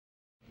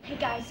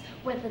guys,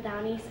 we're the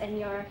Downeys and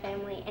you're our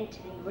family, and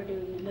today we're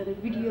doing another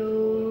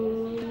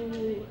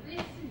video.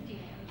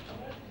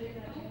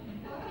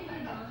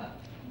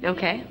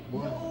 Okay.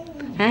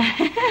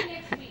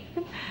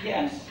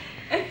 Yes.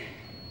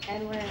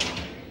 And we're at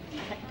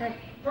the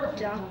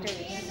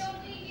doctor's.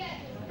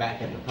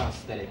 Back at the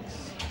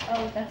prosthetics.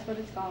 Oh, that's what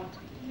it's called.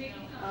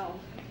 Oh,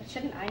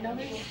 shouldn't I know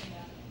this?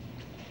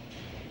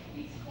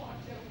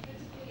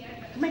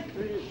 My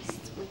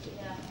bruised.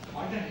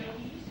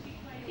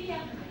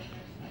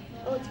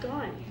 Oh, it's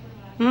gone.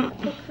 I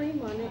put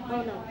cream on it.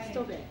 Oh no, it's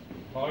still good.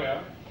 Oh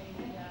yeah.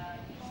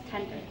 It's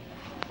tender.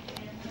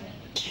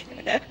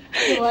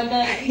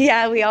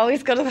 Yeah, we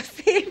always go to the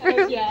same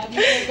room. Yeah, I'm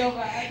gonna go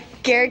back.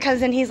 Garrett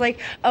comes in, he's like,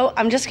 oh,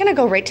 I'm just gonna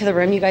go right to the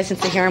room. You guys can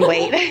sit here and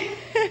wait. It's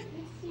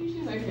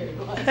usually my favorite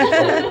one.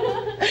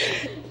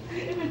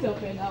 If it's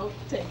open, I'll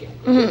take it.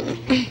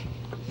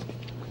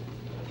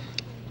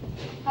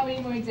 How many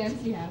more exams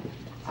do you have?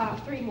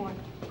 3 more.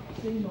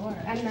 3 more.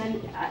 And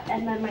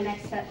then my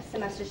next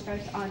semester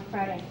starts on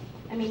Friday.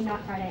 I mean,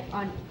 not Friday,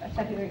 on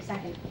February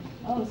 2nd.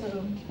 Oh,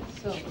 so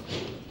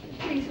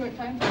pretty short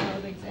time for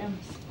all the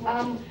exams.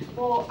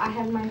 Well, I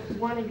have my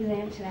one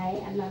exam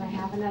today, and then I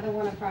have another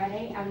one on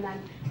Friday, and then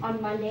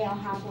on Monday I'll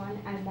have one,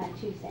 and then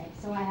Tuesday.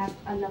 So I have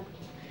enough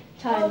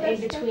time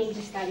in between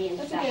to study and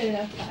stuff. That's good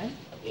enough time.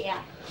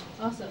 Yeah.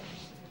 Awesome.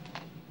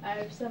 I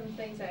have some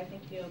things that I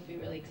think you'll be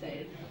really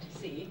excited to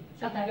see.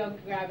 So I'm Okay. gonna go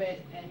grab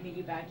it and meet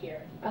you back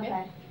here.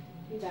 Okay.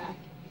 Be back.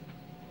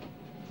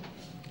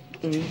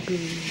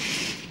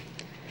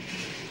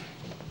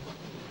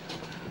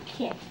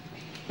 Okay.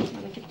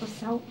 Let me get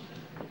this out.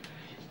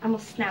 I'm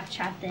gonna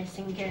Snapchat this,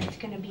 and Garrett's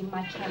gonna be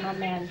my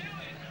cameraman.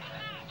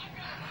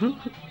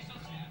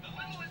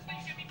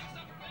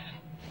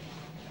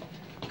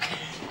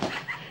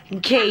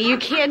 Okay, you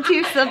can't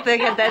do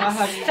something and then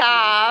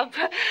stop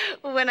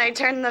when I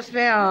turn the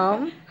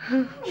film.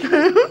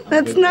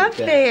 That's not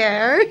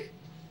fair.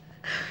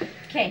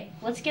 Okay,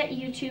 let's get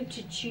YouTube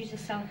to choose a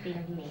selfie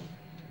of me.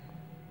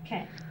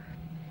 Okay.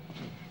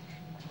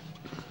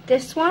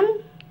 This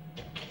one?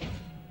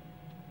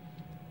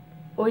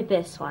 Or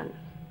this one?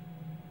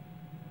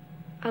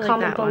 I like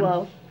Comment that below.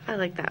 one. I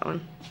like that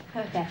one.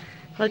 Okay.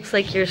 Looks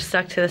like you're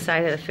stuck to the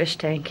side of the fish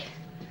tank.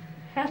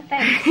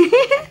 Thanks.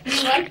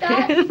 You like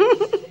that?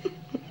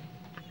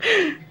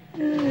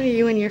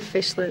 You and your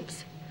fish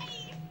lips.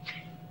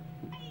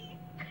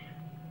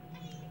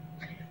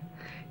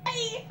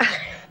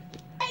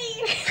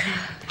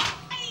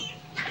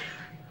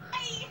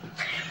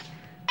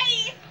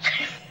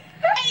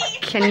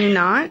 Can you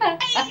not?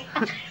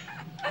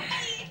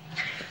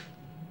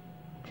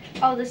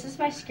 Oh, this is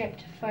my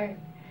script for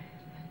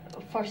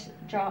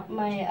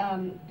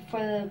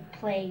the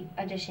play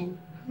audition.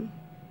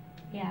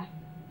 Yeah.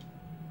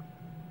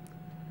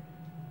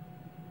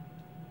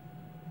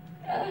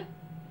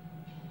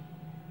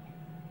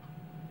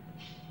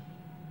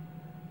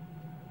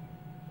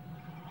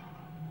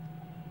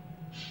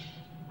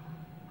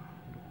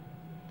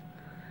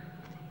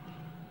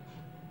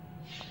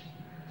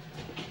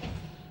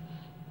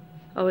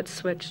 Oh, it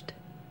switched.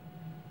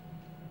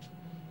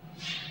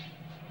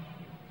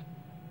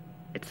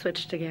 It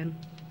switched again.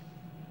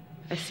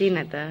 I seen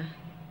it there.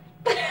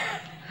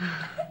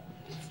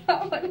 It's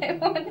not what I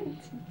wanted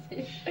to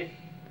do.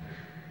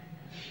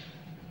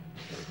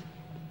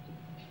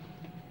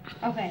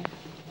 Okay.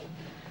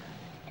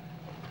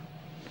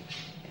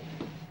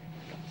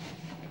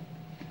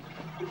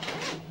 I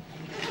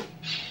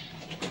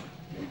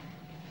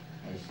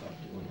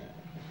stopped doing that.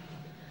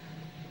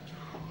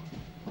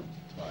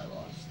 I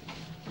lost.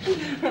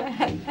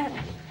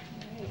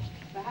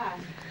 Back.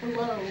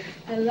 Hello.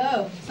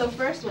 Hello. So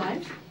first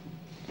one.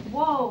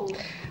 Whoa.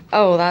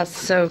 Oh, that's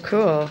so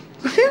cool.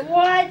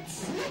 What?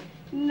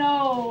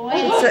 No.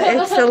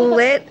 It's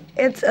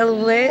a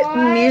lit What?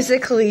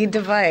 musically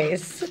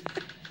device.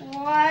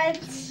 What?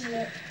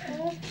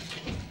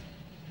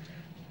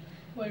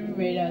 When we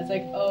made it, I was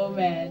like, oh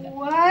man.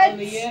 What?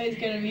 Aaliyha is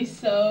gonna be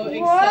so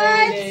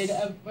excited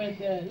for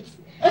this.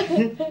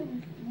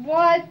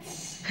 What?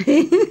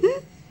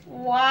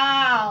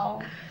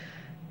 Wow.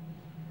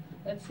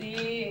 Let's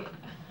see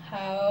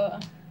how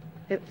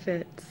It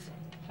fits.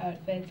 it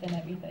fits and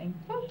everything.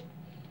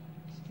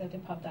 Just have to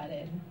pop that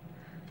in.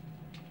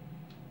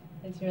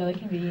 It's really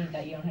convenient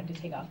that you don't have to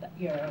take off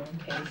your own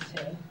case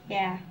too.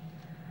 Yeah.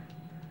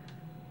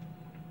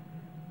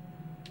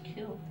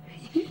 Cool.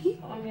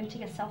 Oh, I'm gonna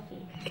take a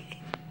selfie.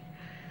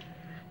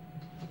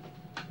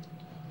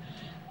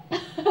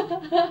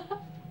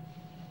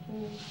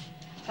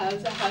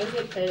 How's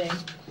it fitting?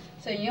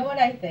 So you know what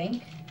I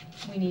think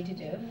we need to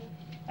do?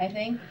 I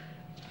think.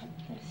 Put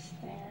this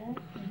there.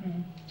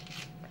 Mhm.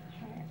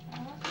 Her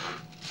up.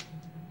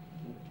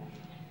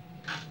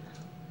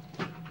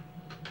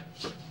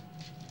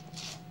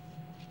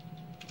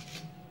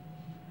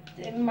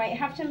 It might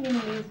have to be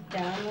moved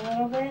down a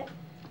little bit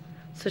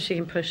So she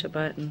can push a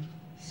button.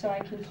 so I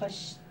can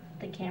push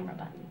the camera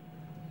button.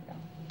 No.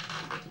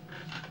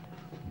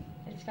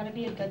 It's gotta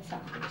be a good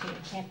selfie too.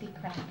 It can't be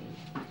crappy.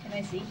 Can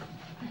I see?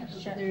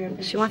 Sure.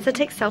 She wants to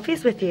take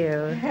selfies with you.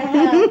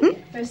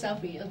 For a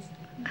selfie.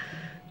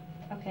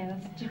 Okay,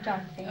 let's do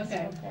dog face.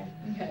 Okay.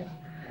 Okay.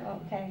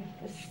 Okay.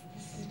 This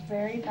is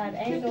very bad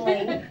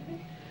angling.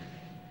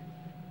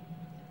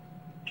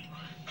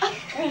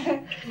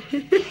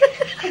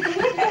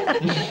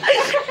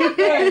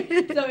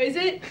 So is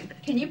it?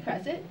 Can you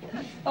press it?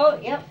 Oh,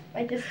 yep.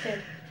 I just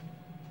did.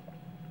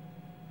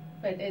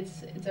 But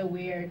it's a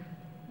weird.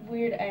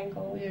 Weird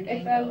angle. Weird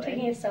if angle, I'm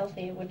taking a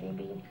selfie, it wouldn't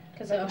be.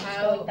 Because So I would just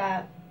how- go like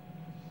that.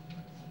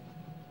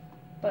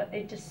 But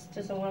it just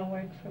doesn't want to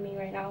work for me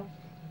right now.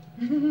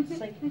 It's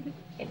like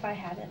if I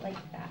had it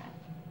like that.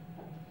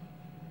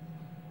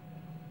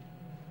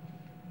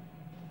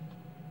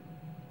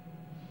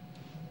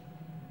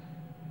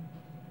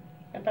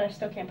 But I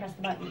still can't press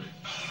the button.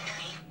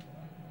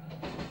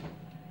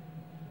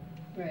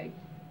 Right.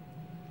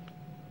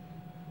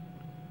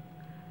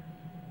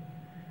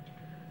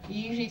 You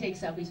usually take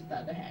selfies with the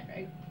other hand,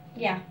 right?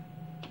 Yeah.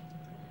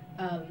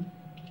 When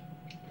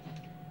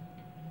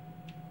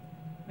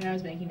I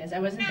was making this, I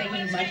wasn't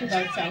thinking much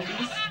about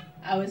selfies.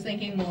 I was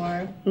thinking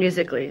more,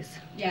 Musicallys.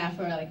 yeah,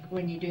 for like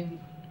when you're doing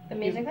The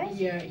music guys?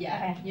 your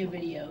Okay. your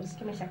videos.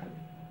 Give me a second.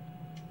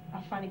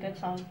 I'll find a good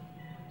song.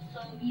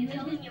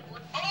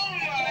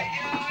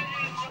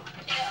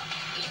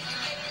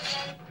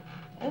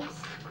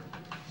 Oops.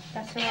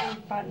 That's the wrong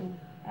button.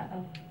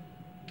 Uh-oh.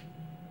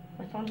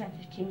 My phone's at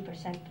 15%, but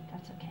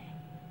that's okay.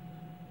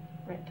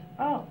 Rip.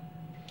 Oh.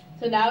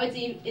 So now it's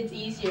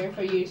easier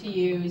for you to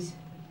use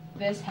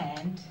this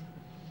hand.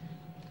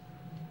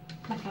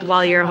 My phone's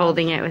While you're off.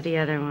 holding it with the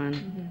other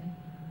one.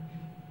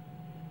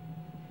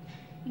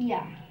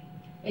 Yeah.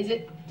 Is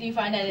it? Do you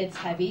find that it's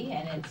heavy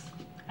and it's?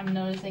 I'm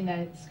noticing that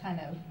it's kind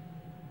of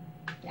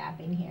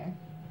yapping here.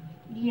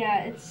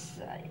 Yeah,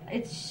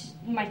 it's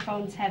my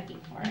phone's heavy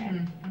for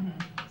it.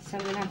 So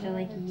I'm gonna have to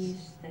like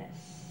use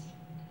this.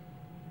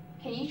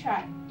 Can you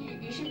try?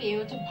 You should be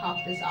able to pop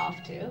this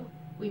off too.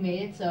 We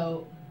made it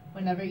so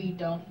whenever you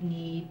don't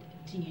need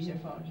to use your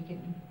phone, you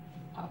can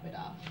pop it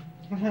off.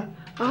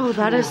 Oh,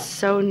 that is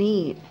so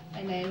neat.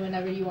 And then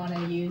whenever you want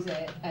to use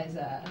it as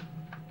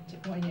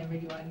whenever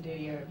you want to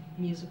do your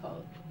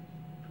musical,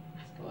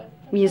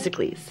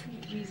 Musicallys.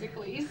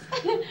 musicallys,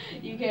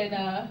 you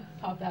can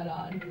pop that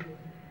on.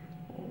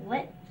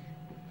 What?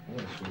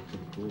 That's really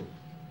cool.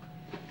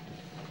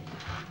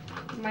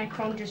 My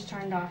phone just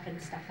turned off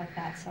and stuff like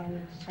that, so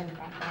I'm just turning it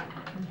back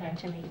on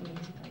to make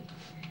musically.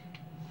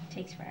 It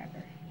takes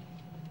forever.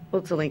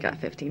 Well, it's only got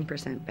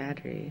 15%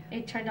 battery.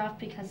 It turned off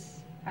because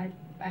I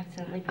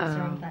accidentally pressed the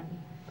wrong Oh. button.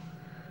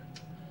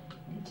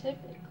 And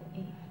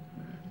typically,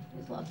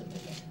 there's lots of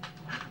different.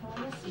 Well,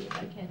 let's see if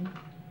I can.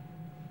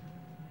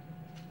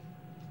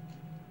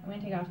 I'm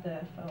gonna take off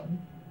the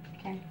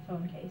Okay.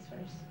 phone case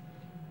first.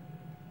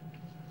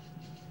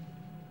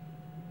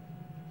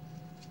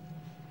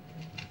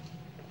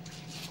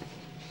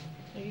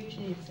 So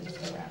usually it's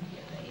just around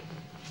here,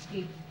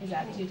 right? Is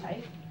that too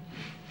tight?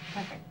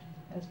 Perfect.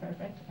 That's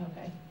perfect.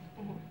 Okay.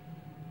 Mhm.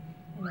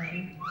 And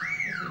then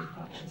if we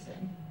pop this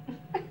in.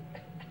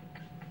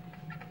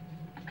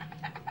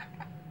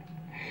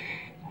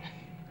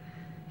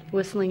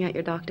 Whistling at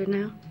your doctor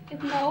now?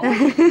 No.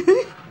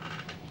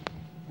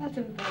 That's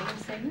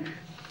embarrassing.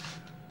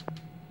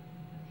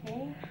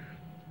 Okay.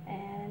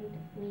 And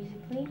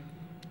musically.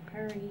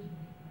 Hurry. Okay,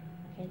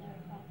 there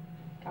we go.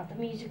 Got the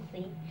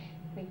musically.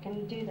 We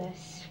can do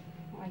this.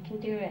 I can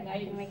do it.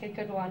 I can make a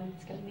good one.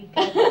 It's gonna be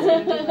good. It's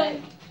gonna be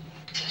lit.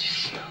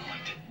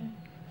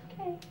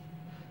 Okay.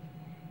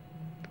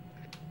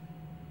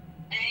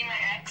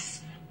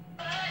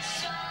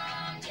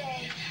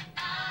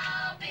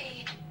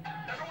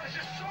 Everyone's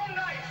just so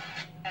nice.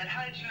 And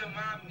how did you and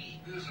Mom meet?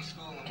 We was in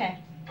school and Okay.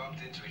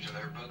 bumped into each other.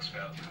 Her books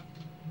fell.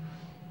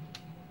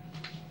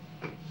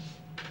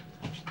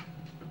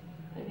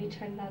 Let me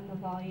turn down the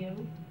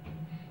volume.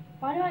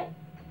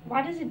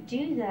 Why does it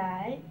do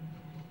that?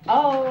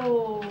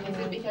 Oh. Is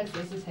it because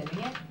this is hitting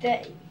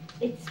it?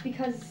 It's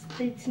because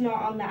it's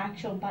not on the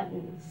actual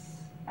buttons.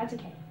 That's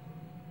okay.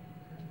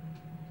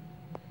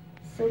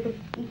 So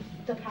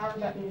the power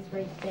button is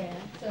right there.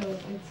 So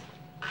it's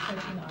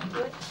pushing onto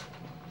it,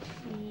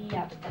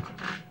 Yep, that's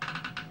okay.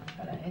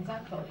 but it's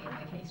not fully in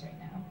the case right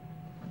now.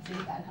 Let's see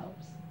if that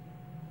helps.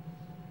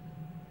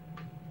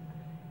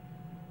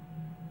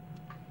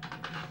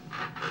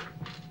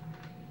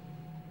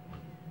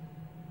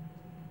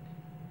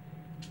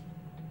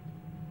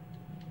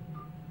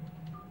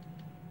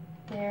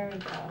 There we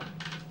go.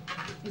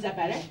 Is that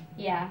better?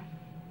 Yeah.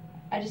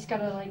 I just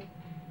gotta like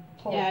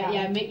pull it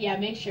down.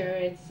 Make sure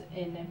it's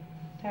in.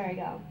 There we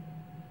go.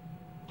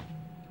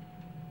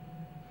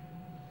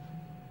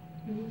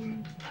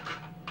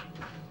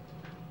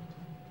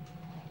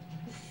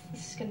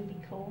 This is gonna be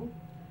cool.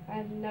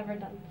 I've never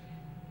done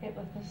it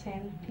with this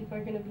hand. People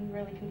are gonna be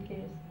really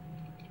confused.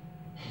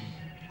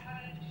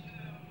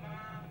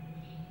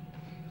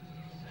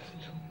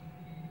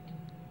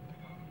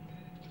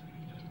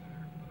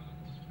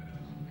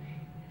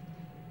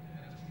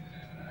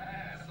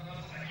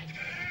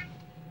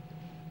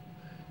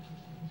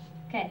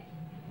 Okay.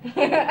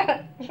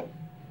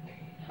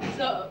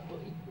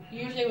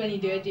 when you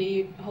do it, do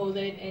you hold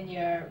it in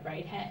your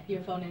right hand,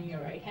 your phone in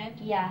your right hand?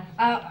 Yeah.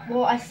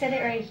 Well, I set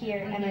it right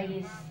here, and I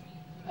use.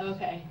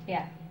 Okay.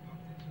 Yeah.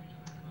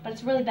 But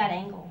it's a really bad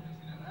angle.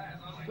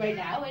 Right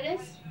now it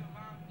is?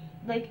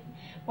 Like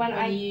when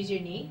you use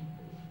your knee?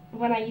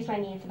 When I use my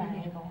knee, it's a bad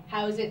angle.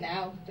 How is it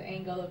now? The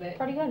angle of it?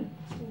 Pretty good.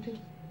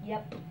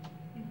 Yep.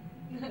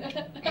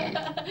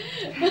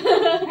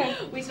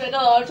 We spent a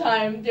lot of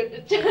time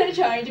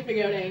trying to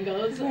figure out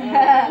angles.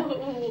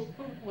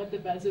 What the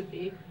best would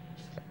be.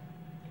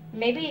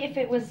 Maybe if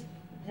it was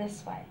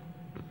this way.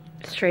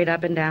 Straight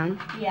up and down?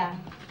 Yeah.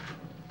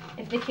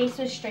 If the case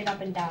was straight up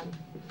and down.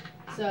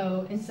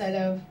 So instead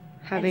of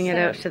having it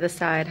out to the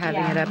side,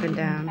 having it up and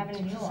down. Having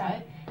it to the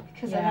side.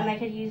 Because then I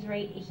could use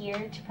right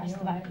here to press the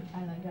button.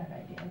 I like that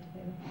idea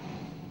too.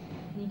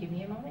 Can you give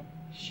me a moment?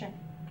 Sure.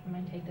 I'm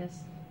going to take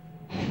this.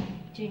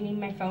 Do you need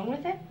my phone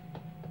with it?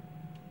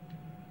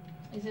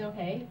 Is it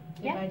okay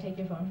if I take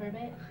your phone for a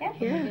bit? Yeah.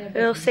 Yeah,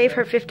 it'll save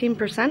her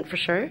 15% for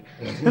sure.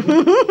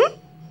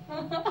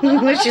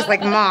 She's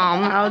like,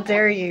 Mom, how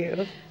dare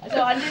you?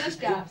 So undo the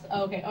straps.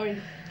 Oh, okay. Or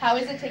how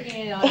is it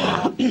taking it on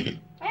and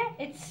off?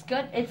 It's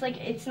good. It's like,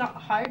 it's not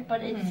hard,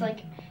 but it's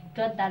like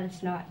good that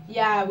it's not.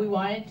 Yeah, we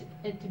wanted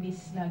it to be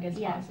snug as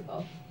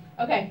possible.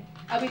 Okay,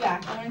 I'll be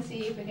back. I want to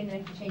see if we can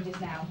make the changes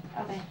now.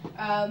 Okay.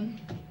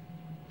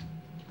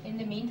 In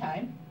the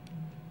meantime,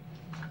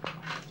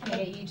 can I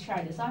get you to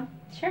try this on?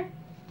 Sure.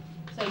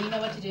 So you know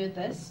what to do with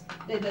this.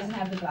 It doesn't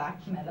have the black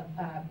metal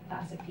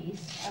plastic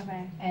piece.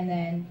 Okay. And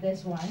then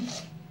this one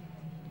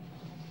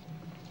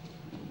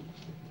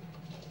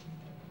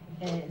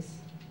is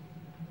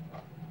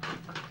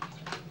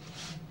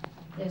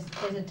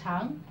there's a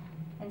tongue,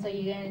 and so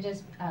you're gonna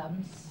just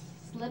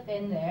slip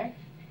in there.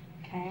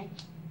 Okay.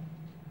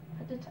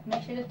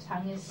 Make sure the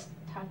tongue is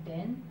tucked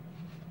in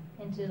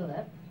into the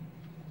lip.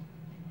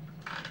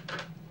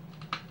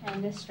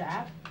 And the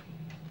strap,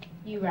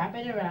 you wrap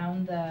it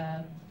around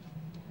the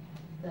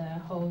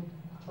whole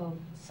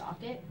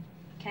socket.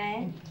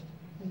 Okay.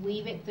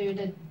 Weave it through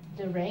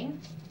the ring,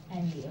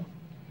 and you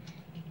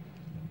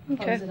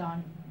close it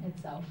on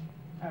itself.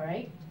 All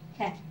right.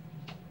 Okay.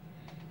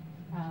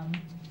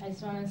 I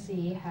just want to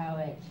see how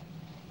it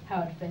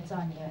fits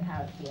on you and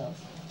how it feels.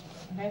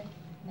 Okay.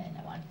 And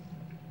then why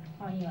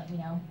don't you let me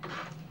know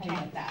how you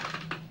like that?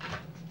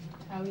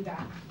 I'll be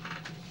back.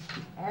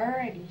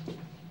 Alrighty.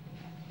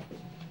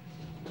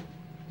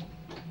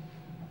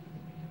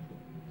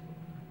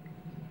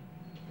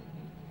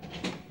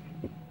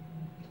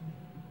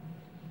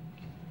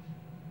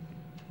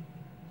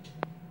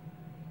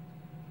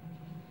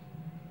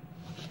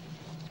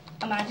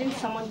 Imagine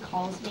someone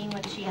calls me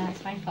when she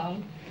has my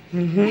phone.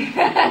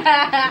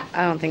 I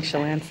don't think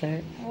she'll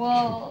answer.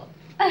 Well,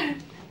 that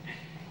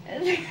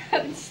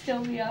would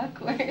still be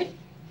awkward.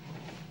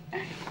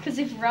 Because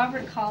if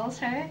Robert calls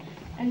her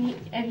and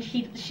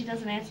she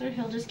doesn't answer,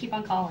 he'll just keep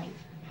on calling.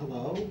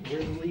 Hello?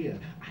 Where's Aaliyah?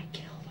 I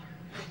killed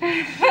her.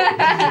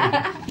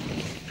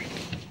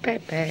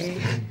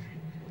 Pepe. I'm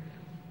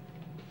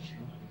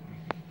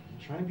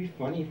trying to be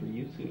funny for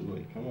YouTube.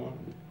 Like, come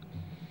on.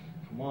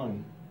 Come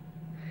on.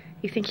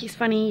 You think he's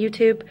funny,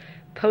 YouTube?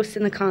 Post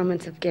in the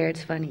comments if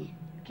Garrett's funny.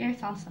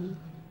 Garrett's awesome.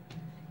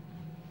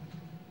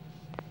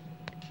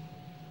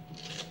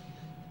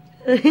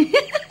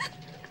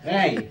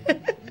 Hey!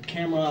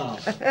 Camera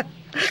off.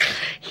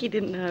 He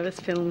didn't know I was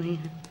filming.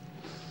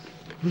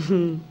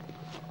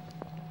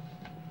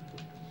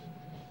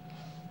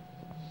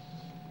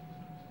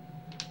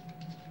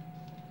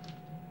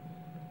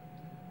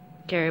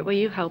 Garrett, will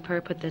you help her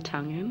put the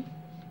tongue in?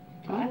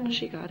 Oh,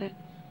 she got it.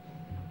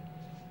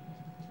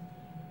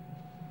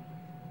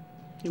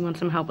 You want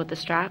some help with the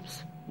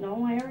straps?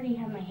 No, I already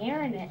have my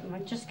hair in it and I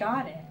just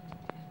got it.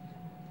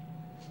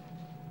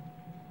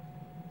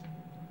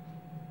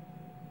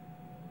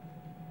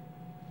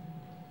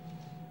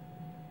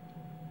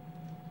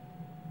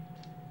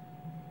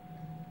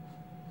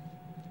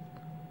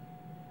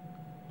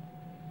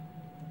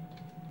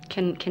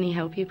 Can he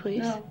help you,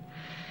 please? No.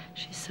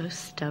 She's so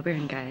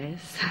stubborn,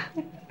 guys.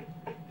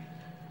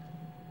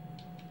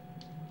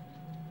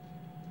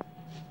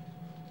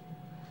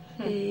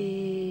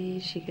 Hey,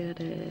 she got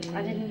it.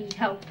 I didn't need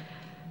help.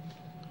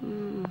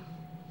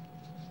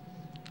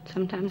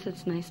 Sometimes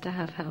it's nice to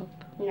have help.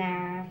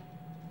 Nah.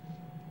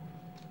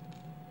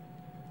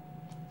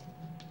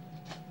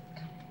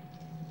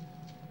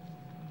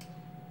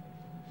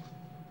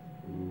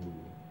 Ooh.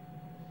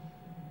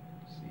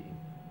 See.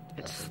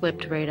 It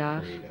slipped right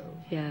off.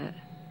 Yeah.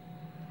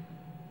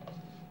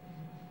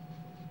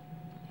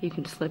 You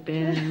can slip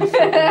in and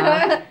slip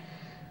off.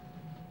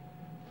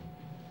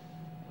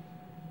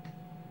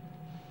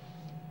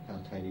 How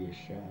tight are your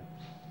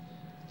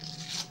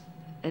straps?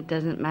 It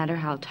doesn't matter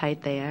how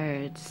tight they are.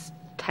 It's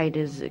tight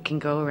as it can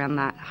go around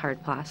that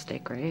hard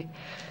plastic, right?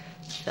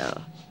 So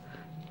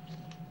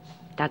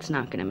that's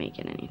not going to make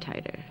it any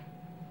tighter.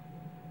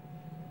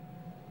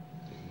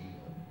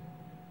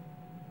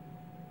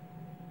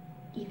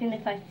 Even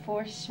if I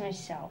force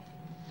myself,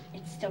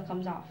 it still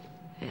comes off.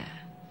 Yeah.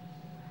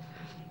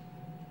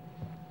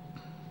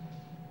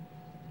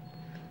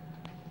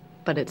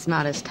 but it's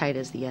not as tight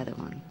as the other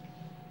one.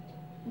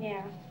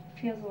 Yeah,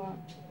 feels a lot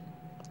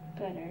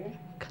better.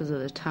 Because of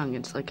the tongue,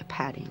 it's like a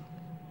padding.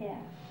 Yeah.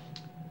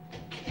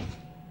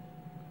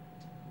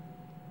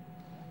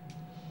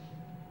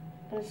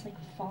 But it's like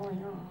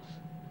falling off.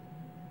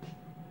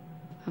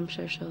 I'm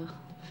sure she'll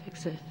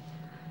fix it.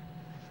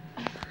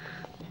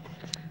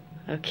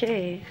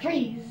 Okay.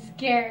 Freeze,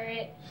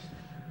 Garrett.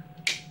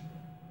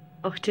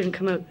 Oh, it didn't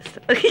come out this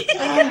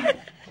time.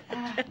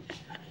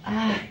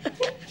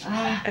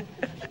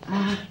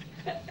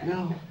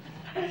 No.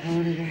 I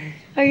want to die.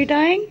 Are you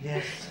dying?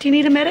 Yes. Do you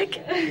need a medic?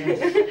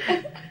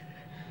 Yes.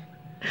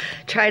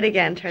 Try it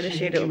again. Try to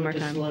shoot it one more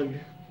time. Slug.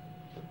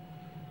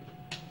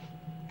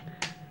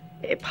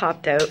 It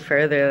popped out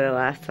further the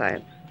last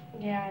time.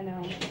 Yeah, I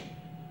know.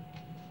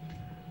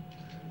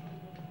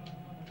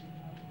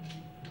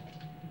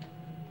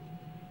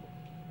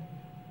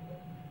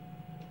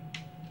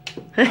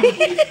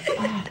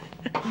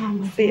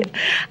 See,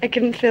 I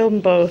can film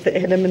both. It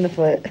hit him in the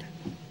foot.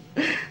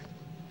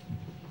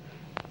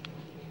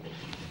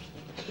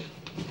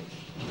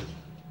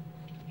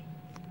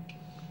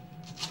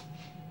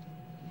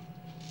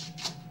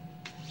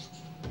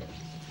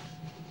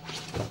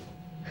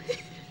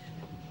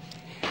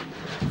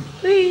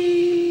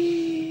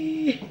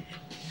 Whee!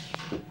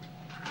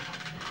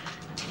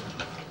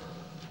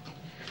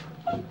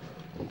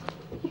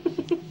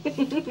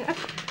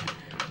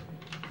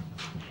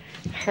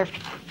 Her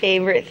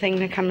favorite thing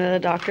to come to the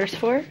doctor's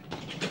for?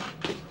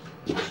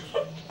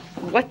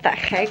 What the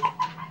heck?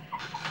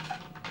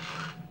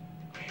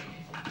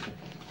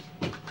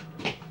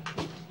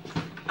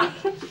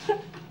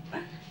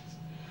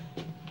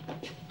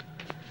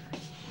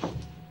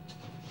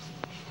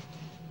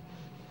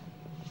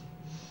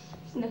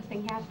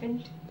 Nothing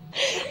happened.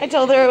 I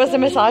told her it was a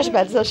massage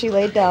bed, so she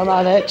laid down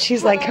on it.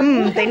 She's like,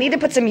 they need to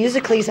put some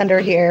Musicles under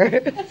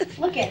here.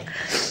 Look it.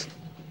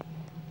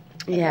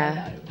 Yeah. I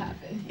thought it would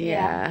happen.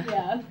 Yeah.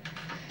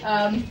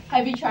 Yeah.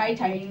 Have you tried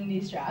tightening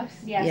these straps?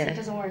 Yes, Yeah. it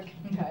doesn't work.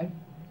 Okay.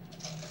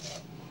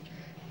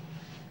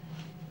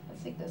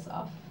 Let's take this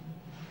off.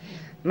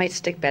 Might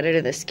stick better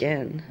to the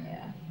skin.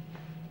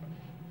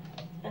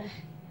 Yeah.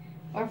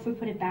 Or if we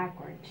put it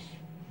backwards.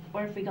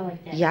 Or if we go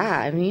like this. Yeah,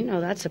 I mean,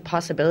 that's a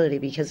possibility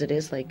because it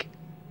is like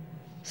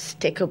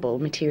stickable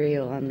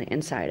material on the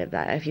inside of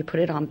that. If you put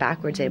it on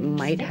backwards, it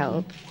might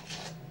help.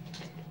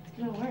 It's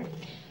gonna work.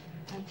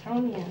 I'm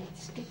telling you,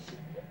 it's sticky.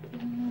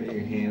 But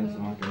your hand's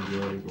not going to be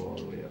able to go all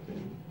the way up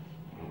in,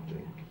 I don't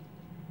think.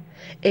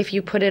 If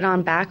you put it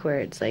on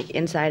backwards, like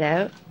inside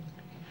out.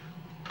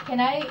 Can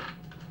I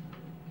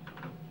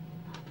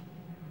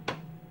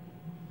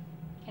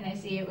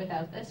see it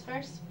without this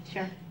first?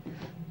 Sure.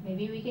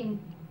 Maybe we can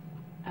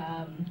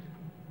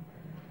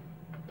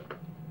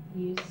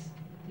do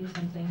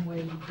something where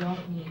you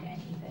don't need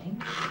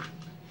anything.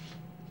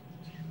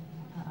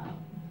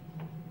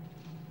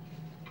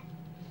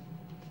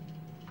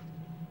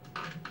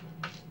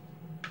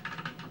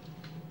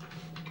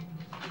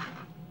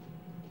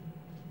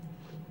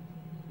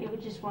 Maybe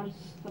just wants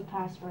the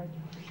password.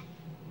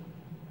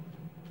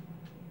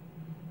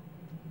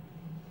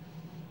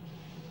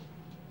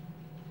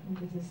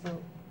 This is still,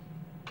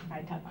 if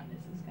I tap on this,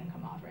 it's gonna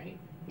come off, right?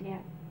 Yeah.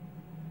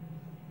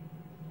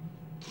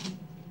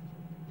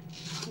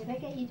 Did I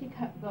get you to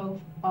go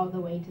all the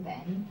way to the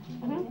end?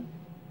 Mhm.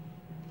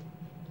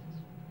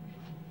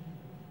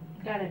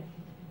 Got it.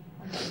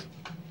 Okay. So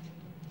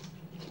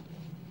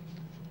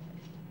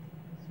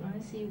I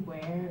want to see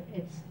where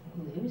it's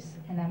loose,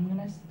 and I'm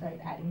gonna start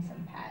adding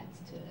some pads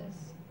to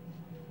this.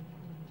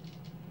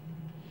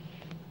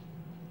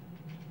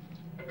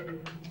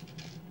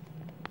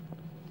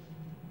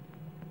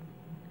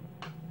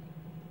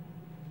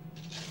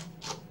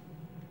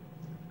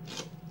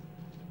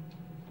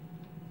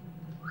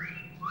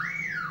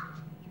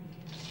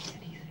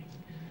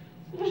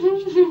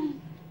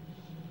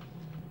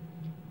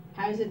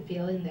 How does it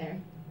feel in there?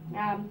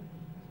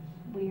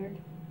 Weird.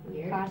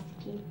 Weird.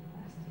 Plasticky.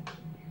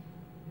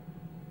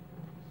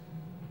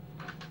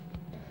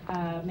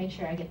 Make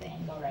sure I get the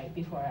angle right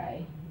before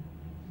I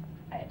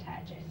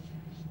attach it.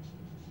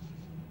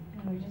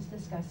 And we're just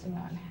discussing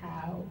on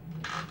how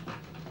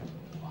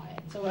we want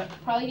it. So we'll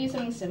probably do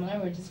something similar.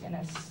 We're just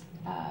gonna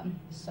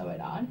sew it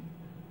on.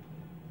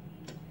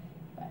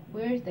 But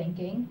we're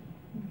thinking,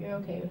 if you're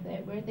okay with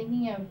it, we're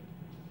thinking of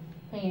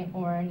putting it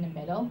more in the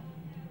middle.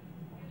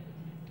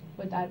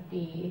 Would that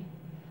be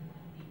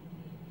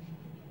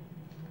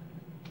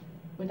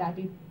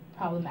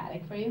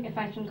problematic for you? If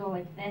I can go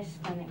like this,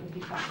 then it would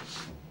be fine.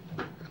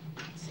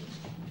 Let's see.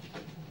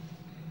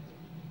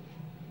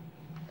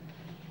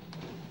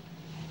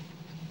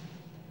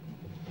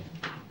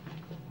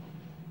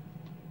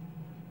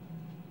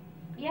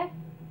 Yeah,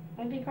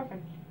 that'd be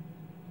perfect.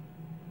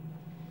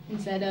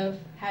 Instead of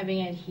having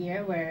it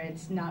here where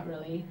it's not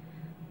really,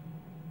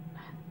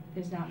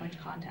 there's not much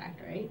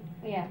contact, right?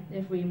 Yeah.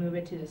 If we move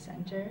it to the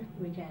center,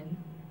 we can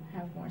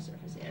have more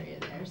surface area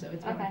there, so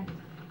it's Okay.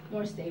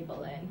 more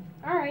stable in.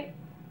 All right.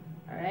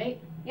 All right?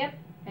 Yep.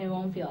 And it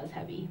won't feel as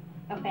heavy.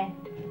 Okay.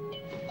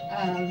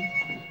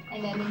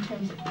 And then in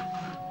terms of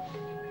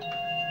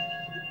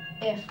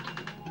If.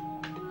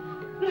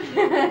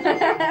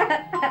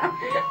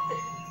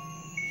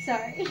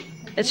 Sorry.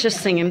 It's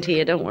just singing to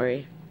you, don't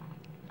worry.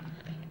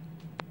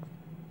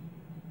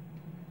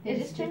 Did it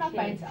just turn off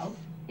by itself?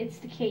 It's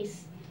the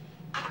case.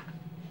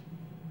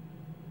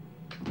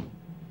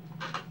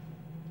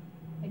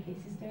 The case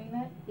is doing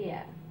that?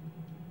 Yeah.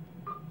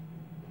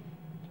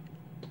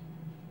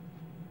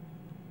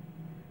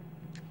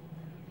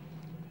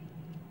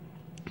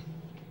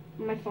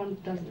 My phone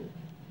doesn't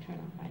turn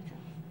off by itself.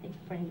 It's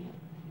brand new.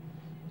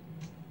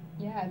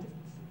 Yeah, it's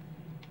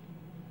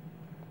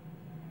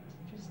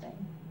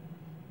interesting.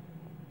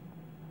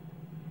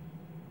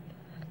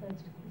 So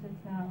it's because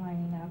it's not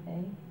lining up,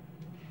 eh?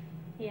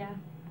 Yeah.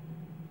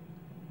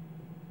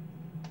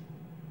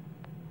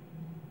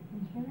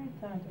 And here I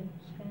thought it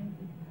was going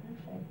to be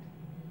perfect.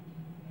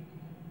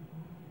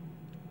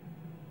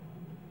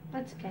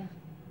 That's okay.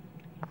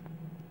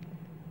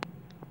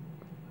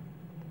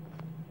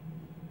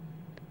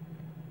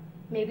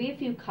 Maybe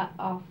if you cut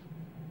off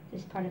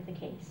this part of the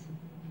case.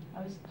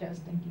 I was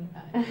just thinking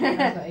that.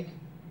 I was like,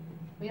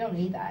 we don't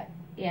need that.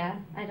 Yeah,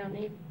 I don't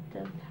need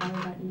the power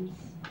buttons.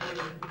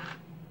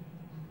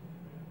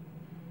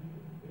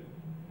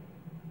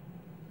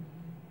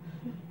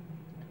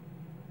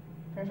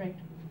 Perfect.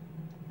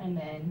 And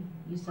then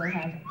you still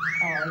have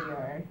all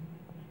your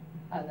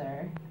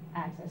other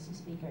access to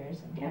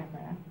speakers and Yep.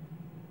 camera.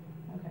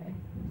 Okay.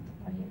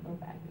 Why do you go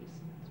back,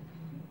 please?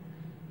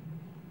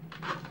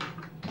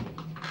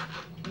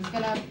 It's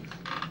gonna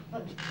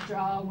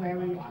draw where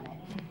we want it.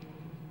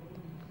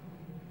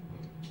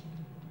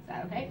 Is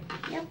that okay?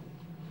 Yep.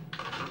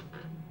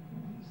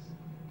 Let's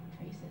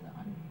trace it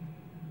on.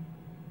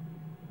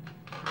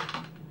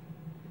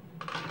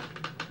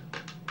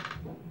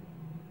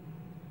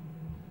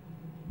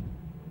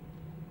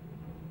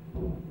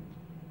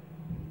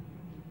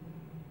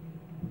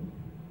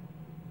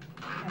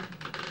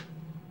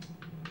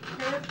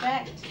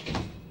 Perfect.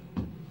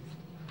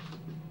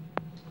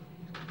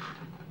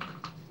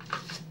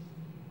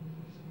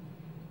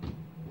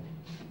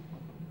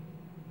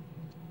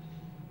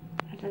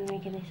 That doesn't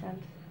make any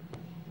sense.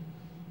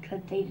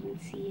 Because they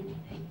didn't see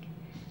anything.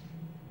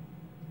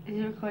 Is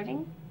it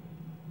recording?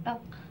 Oh,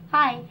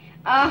 hi.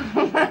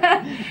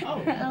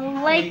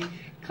 Like,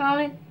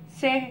 comment,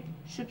 share,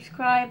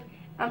 subscribe.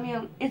 I'm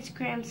on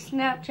Instagram,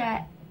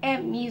 Snapchat,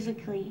 and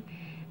Musical.ly.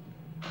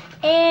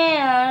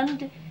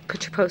 And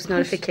Put your post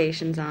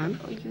notifications on.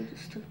 oh, you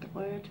just took the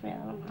words right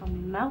out of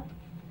my mouth.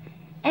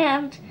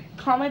 And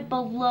comment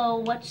below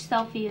which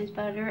selfie is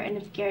better and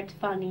if Garrett's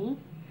funny.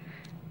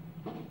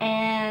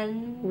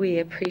 And We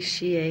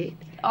appreciate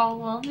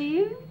all of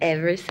you.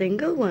 every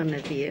single one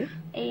of you.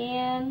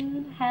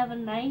 And have a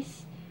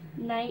nice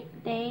night,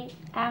 day,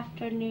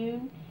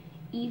 afternoon,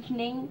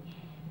 evening,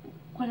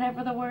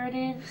 whatever the word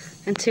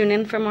is. And tune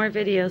in for more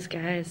videos,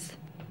 guys.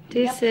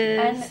 Yep,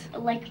 Deuces.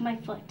 and like my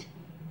foot.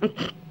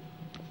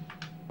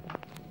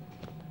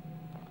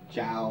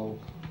 Ciao.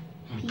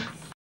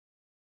 Peace.